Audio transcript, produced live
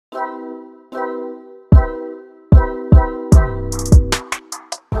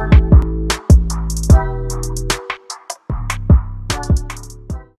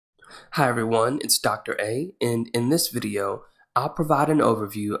Hi everyone, it's Dr. A, and in this video, I'll provide an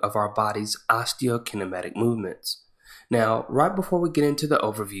overview of our body's osteokinematic movements. Now, right before we get into the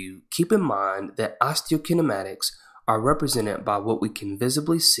overview, keep in mind that osteokinematics are represented by what we can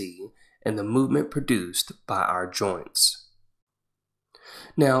visibly see and the movement produced by our joints.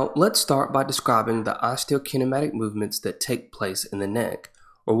 Now, let's start by describing the osteokinematic movements that take place in the neck,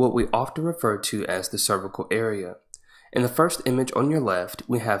 or what we often refer to as the cervical area. In the first image on your left,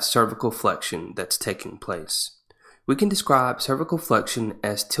 we have cervical flexion that's taking place. We can describe cervical flexion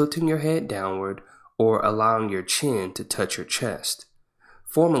as tilting your head downward or allowing your chin to touch your chest.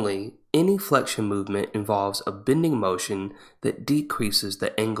 Formally, any flexion movement involves a bending motion that decreases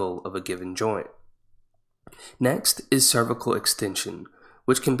the angle of a given joint. Next is cervical extension,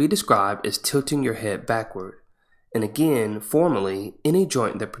 which can be described as tilting your head backward. And again, formally, any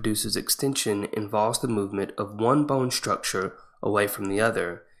joint that produces extension involves the movement of one bone structure away from the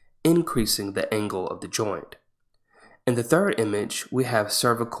other, increasing the angle of the joint. In the third image, we have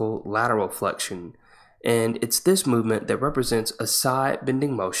cervical lateral flexion, and it's this movement that represents a side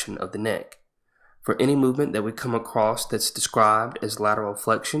bending motion of the neck. For any movement that we come across that's described as lateral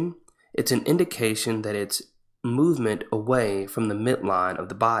flexion, it's an indication that it's movement away from the midline of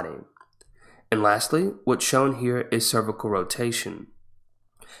the body. And lastly, what's shown here is cervical rotation.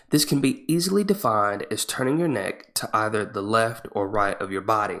 This can be easily defined as turning your neck to either the left or right of your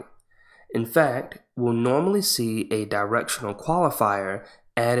body. In fact, we'll normally see a directional qualifier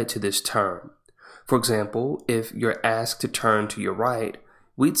added to this term. For example, if you're asked to turn to your right,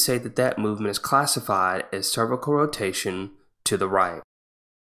 we'd say that that movement is classified as cervical rotation to the right.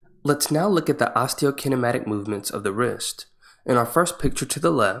 Let's now look at the osteokinematic movements of the wrist. In our first picture to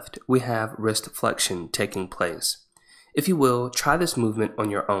the left, we have wrist flexion taking place. If you will, try this movement on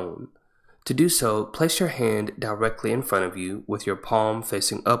your own. To do so, place your hand directly in front of you with your palm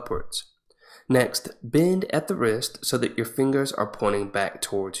facing upwards. Next, bend at the wrist so that your fingers are pointing back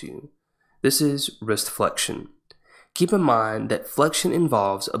towards you. This is wrist flexion. Keep in mind that flexion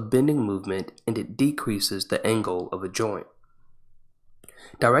involves a bending movement and it decreases the angle of a joint.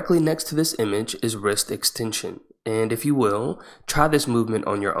 Directly next to this image is wrist extension. And if you will, try this movement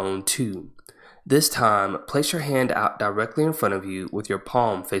on your own too. This time, place your hand out directly in front of you with your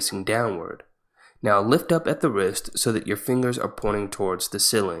palm facing downward. Now lift up at the wrist so that your fingers are pointing towards the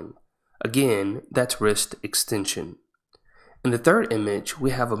ceiling. Again, that's wrist extension. In the third image,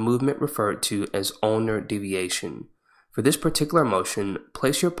 we have a movement referred to as ulnar deviation. For this particular motion,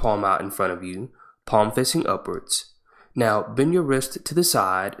 place your palm out in front of you, palm facing upwards. Now bend your wrist to the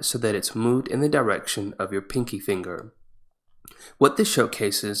side so that it's moved in the direction of your pinky finger. What this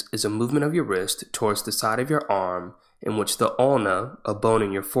showcases is a movement of your wrist towards the side of your arm in which the ulna, a bone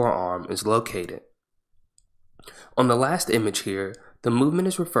in your forearm, is located. On the last image here, the movement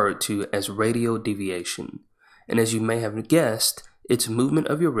is referred to as radial deviation, and as you may have guessed, it's movement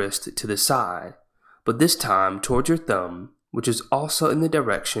of your wrist to the side, but this time towards your thumb, which is also in the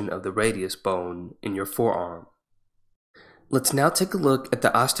direction of the radius bone in your forearm. Let's now take a look at the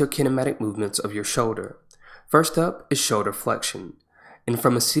osteokinematic movements of your shoulder. First up is shoulder flexion, and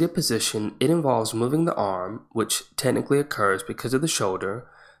from a seated position, it involves moving the arm, which technically occurs because of the shoulder,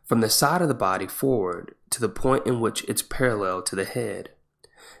 from the side of the body forward to the point in which it's parallel to the head.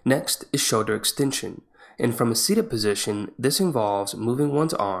 Next is shoulder extension, and from a seated position, this involves moving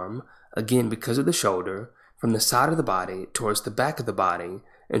one's arm, again because of the shoulder, from the side of the body towards the back of the body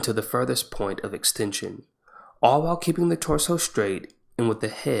until the furthest point of extension, all while keeping the torso straight and with the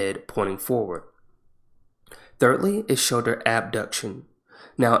head pointing forward. Thirdly is shoulder abduction.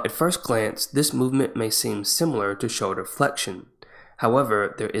 Now, at first glance, this movement may seem similar to shoulder flexion.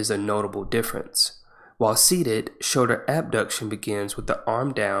 However, there is a notable difference. While seated, shoulder abduction begins with the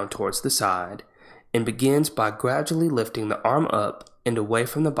arm down towards the side and begins by gradually lifting the arm up and away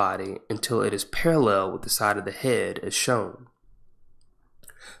from the body until it is parallel with the side of the head as shown.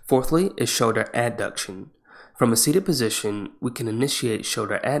 Fourthly is shoulder adduction. From a seated position, we can initiate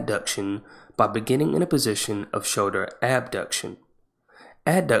shoulder adduction by beginning in a position of shoulder abduction.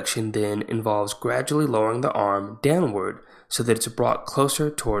 Adduction then involves gradually lowering the arm downward so that it's brought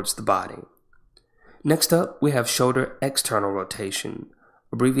closer towards the body. Next up, we have shoulder external rotation,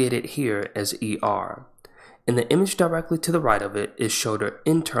 abbreviated here as ER. And the image directly to the right of it is shoulder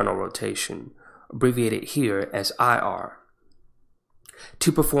internal rotation, abbreviated here as IR.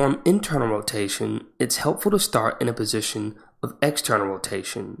 To perform internal rotation, it's helpful to start in a position of external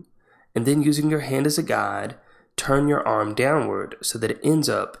rotation, and then using your hand as a guide, turn your arm downward so that it ends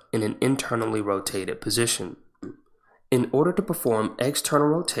up in an internally rotated position. In order to perform external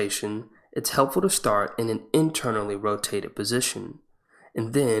rotation, it's helpful to start in an internally rotated position,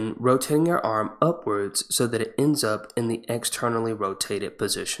 and then rotating your arm upwards so that it ends up in the externally rotated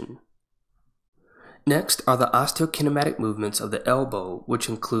position. Next are the osteokinematic movements of the elbow, which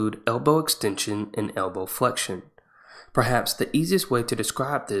include elbow extension and elbow flexion. Perhaps the easiest way to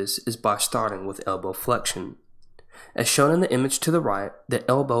describe this is by starting with elbow flexion. As shown in the image to the right, the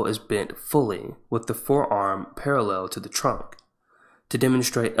elbow is bent fully with the forearm parallel to the trunk. To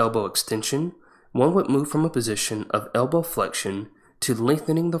demonstrate elbow extension, one would move from a position of elbow flexion to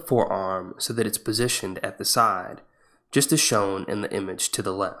lengthening the forearm so that it's positioned at the side, just as shown in the image to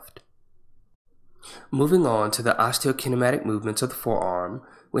the left. Moving on to the osteokinematic movements of the forearm,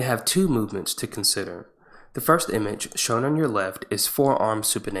 we have two movements to consider. The first image, shown on your left, is forearm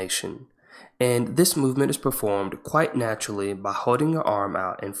supination, and this movement is performed quite naturally by holding your arm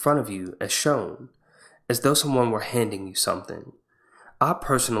out in front of you as shown, as though someone were handing you something. I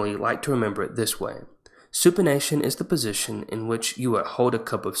personally like to remember it this way. Supination is the position in which you would hold a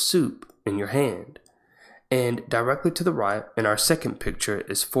cup of soup in your hand. And directly to the right, in our second picture,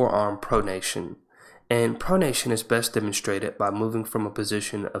 is forearm pronation. And pronation is best demonstrated by moving from a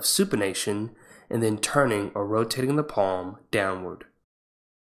position of supination and then turning or rotating the palm downward.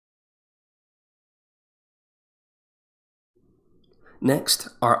 Next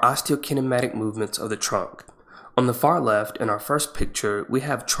are osteokinematic movements of the trunk. On the far left, in our first picture, we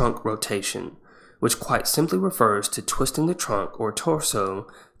have trunk rotation, which quite simply refers to twisting the trunk or torso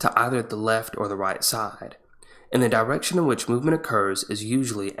to either the left or the right side, and the direction in which movement occurs is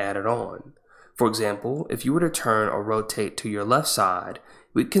usually added on. For example, if you were to turn or rotate to your left side,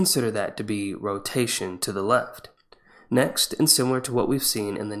 we'd consider that to be rotation to the left. Next, and similar to what we've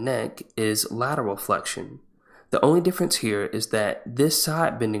seen in the neck, is lateral flexion. The only difference here is that this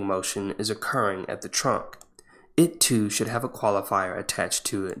side bending motion is occurring at the trunk. It too should have a qualifier attached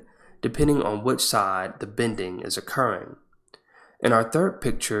to it, depending on which side the bending is occurring. In our third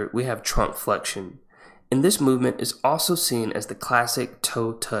picture, we have trunk flexion, and this movement is also seen as the classic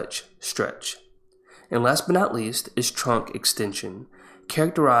toe touch stretch. And last but not least is trunk extension,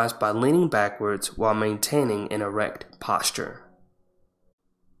 characterized by leaning backwards while maintaining an erect posture.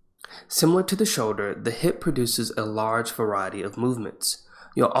 Similar to the shoulder, the hip produces a large variety of movements.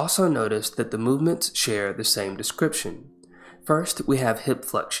 You'll also notice that the movements share the same description. First, we have hip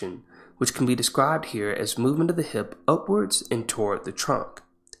flexion, which can be described here as movement of the hip upwards and toward the trunk.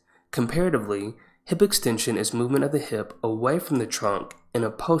 Comparatively, hip extension is movement of the hip away from the trunk in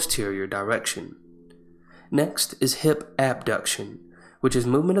a posterior direction. Next is hip abduction, which is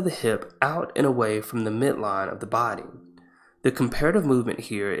movement of the hip out and away from the midline of the body. The comparative movement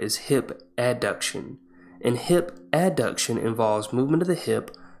here is hip adduction, and hip adduction involves movement of the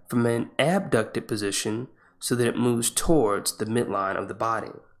hip from an abducted position so that it moves towards the midline of the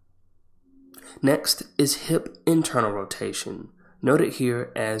body. Next is hip internal rotation, noted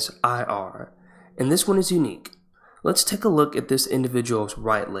here as IR, and this one is unique. Let's take a look at this individual's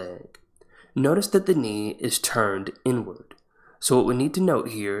right leg. Notice that the knee is turned inward. So what we need to note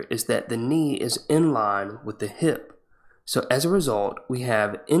here is that the knee is in line with the hip. So as a result, we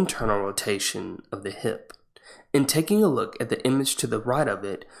have internal rotation of the hip. In taking a look at the image to the right of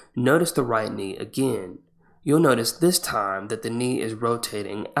it, notice the right knee again. You'll notice this time that the knee is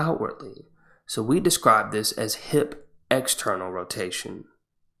rotating outwardly. So we describe this as hip external rotation.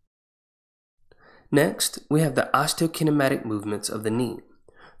 Next, we have the osteokinematic movements of the knee.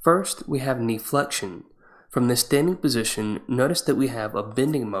 First, we have knee flexion. From the standing position, notice that we have a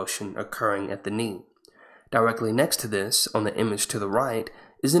bending motion occurring at the knee. Directly next to this, on the image to the right,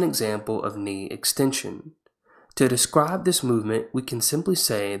 is an example of knee extension. To describe this movement, we can simply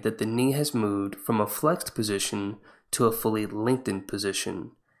say that the knee has moved from a flexed position to a fully lengthened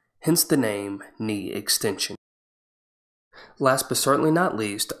position, hence the name knee extension. Last but certainly not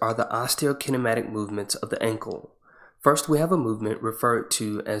least are the osteokinematic movements of the ankle. First, we have a movement referred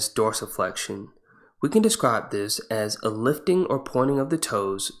to as dorsiflexion. We can describe this as a lifting or pointing of the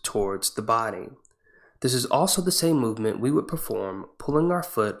toes towards the body. This is also the same movement we would perform pulling our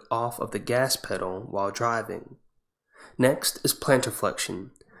foot off of the gas pedal while driving. Next is plantar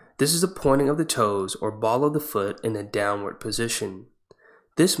flexion. This is a pointing of the toes or ball of the foot in a downward position.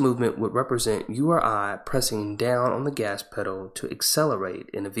 This movement would represent you or I pressing down on the gas pedal to accelerate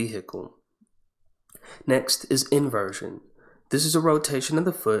in a vehicle. Next is inversion. This is a rotation of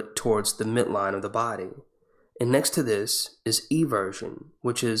the foot towards the midline of the body. And next to this is eversion,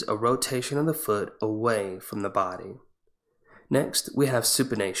 which is a rotation of the foot away from the body. Next, we have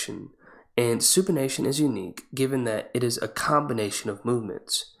supination. And supination is unique given that it is a combination of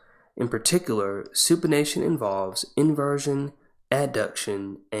movements. In particular, supination involves inversion,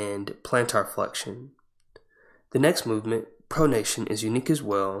 adduction, and plantar flexion. The next movement, pronation is unique as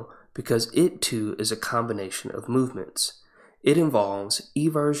well because it too is a combination of movements. It involves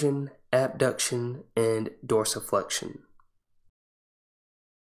eversion, abduction, and dorsiflexion.